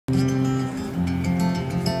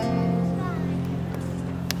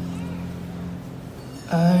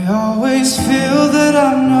I always feel that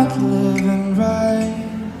I'm not living right,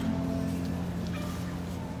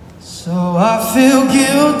 so I feel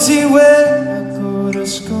guilty when I go to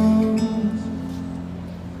school.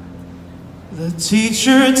 The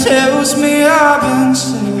teacher tells me I've been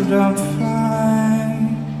saved, I'm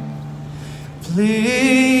fine.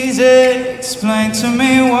 Please explain to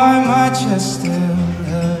me why my chest still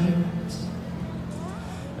hurts.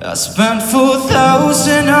 I spent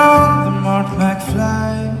 4,000 on the Mark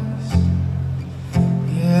McFlys,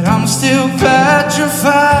 yet I'm still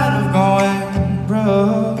petrified of going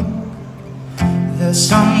broke. There's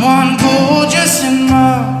someone gorgeous in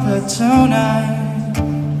my bed tonight,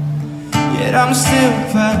 yet I'm still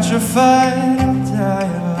petrified I'll die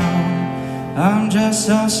alone. I'm just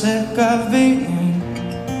so sick of being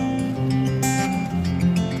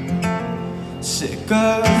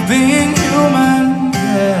human,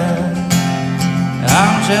 yeah.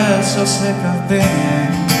 I'm just so sick of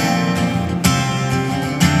being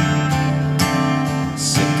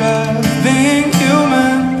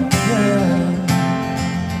human, yeah.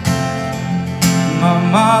 My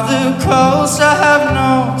mother calls, I have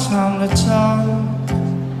no time to talk,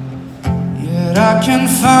 yet I can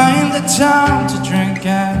find the time to drink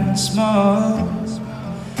and smoke.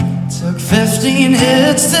 Took 15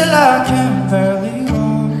 hits till I can barely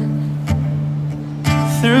walk.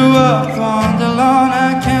 Threw up on the lawn,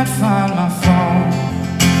 I can't find my phone,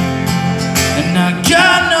 and I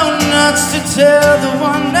got no nuts to tell the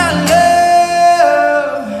one I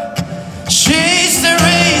love. She's the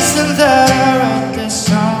reason that I wrote this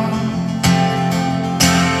song.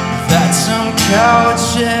 That's some coward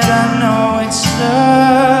shit, I know it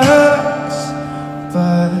sucks,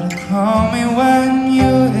 but call me when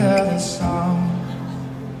you hear the song.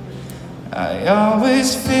 I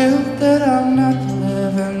always feel that I'm not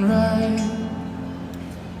living right,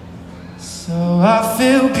 so I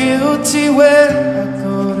feel guilty when I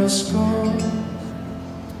go to school.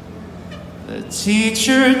 The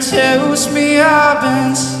teacher tells me I've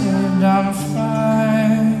been saved, I'm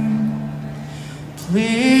fine.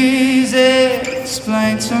 Please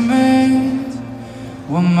explain to me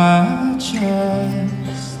why my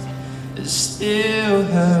chest is still